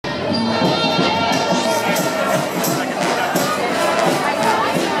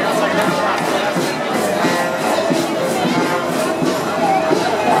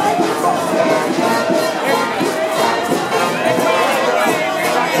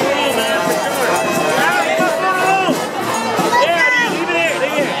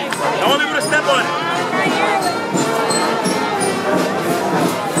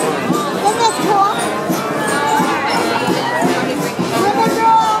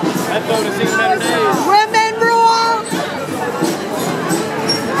Women rule!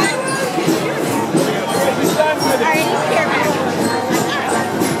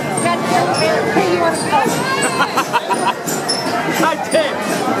 I did.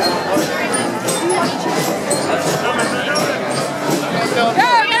 Go,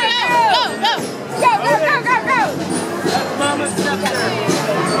 go, go, go, go, go, go, go. Mama, step there.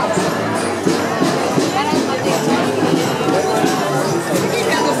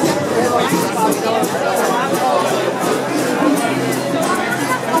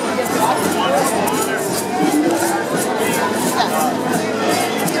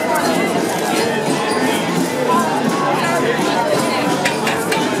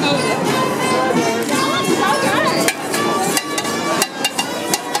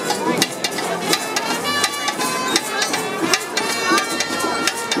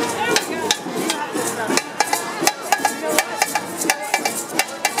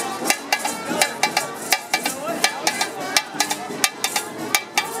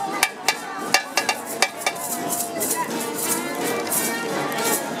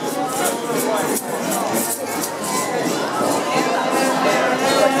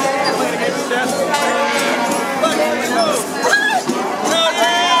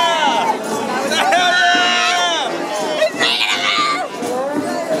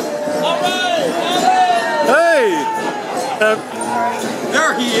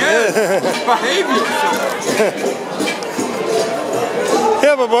 There he is! Behave yourself!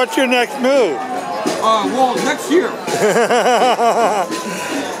 Yeah, but what's your next move? Well, next year.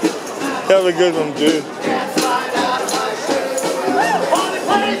 Have a good one, dude.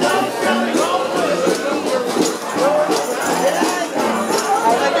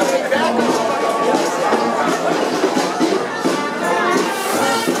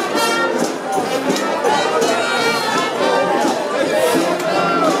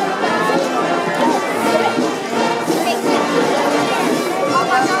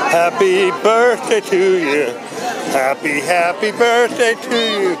 Happy birthday to you. Happy birthday to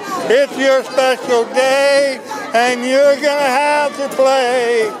you. It's your special day and you're gonna have to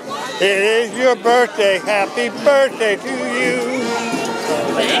play. It is your birthday. Happy birthday to you.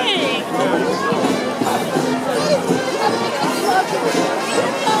 Thanks.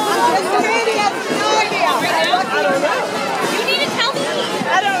 You need to tell me.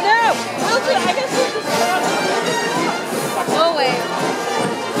 I don't know. We'll just, I guess we'll just... Oh, wait.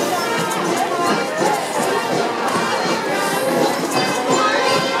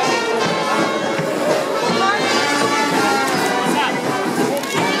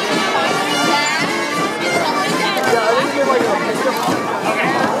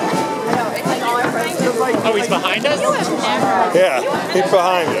 Oh, he's behind us? Yeah, he's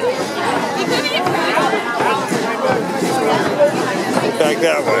behind us. Back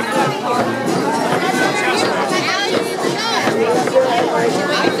that way.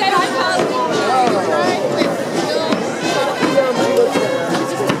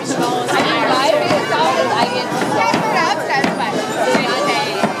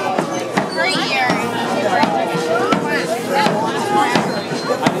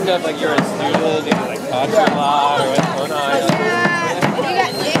 Like you're a student, you like talk a lot or what's going on.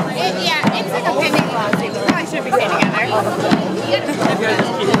 Yeah, it's like a pending lawsuit. We probably should be staying together. You guys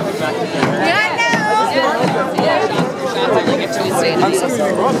just keep coming back together. Yeah, I know. Shots like you get to stay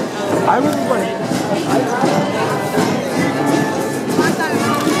I was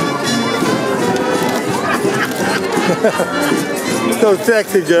So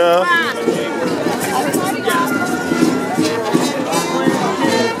sexy, girl.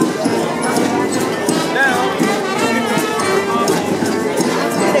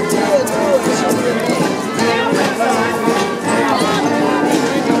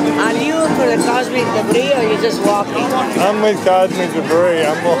 Are you for the Cosmic Debris or you're just walking? I'm with Cosmic Debris.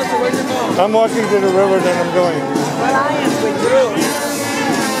 I'm walking to the river, then I'm going. Well, I am with you.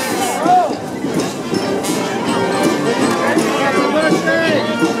 Happy birthday!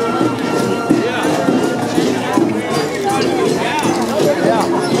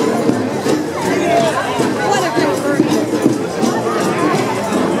 What a great birthday.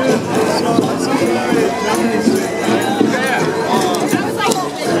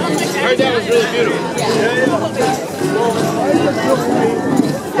 That was really beautiful.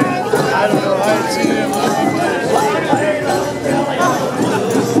 I don't know. I had seen him.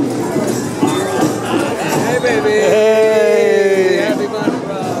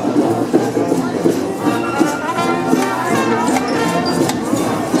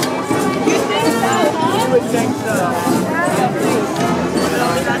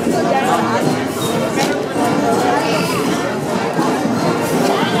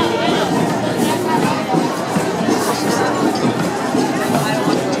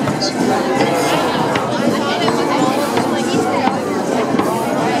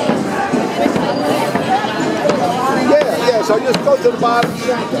 up to the bottom.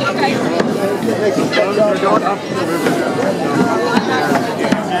 Okay. Don't up. You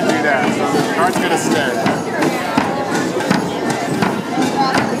can't do that. So the card's gonna stay.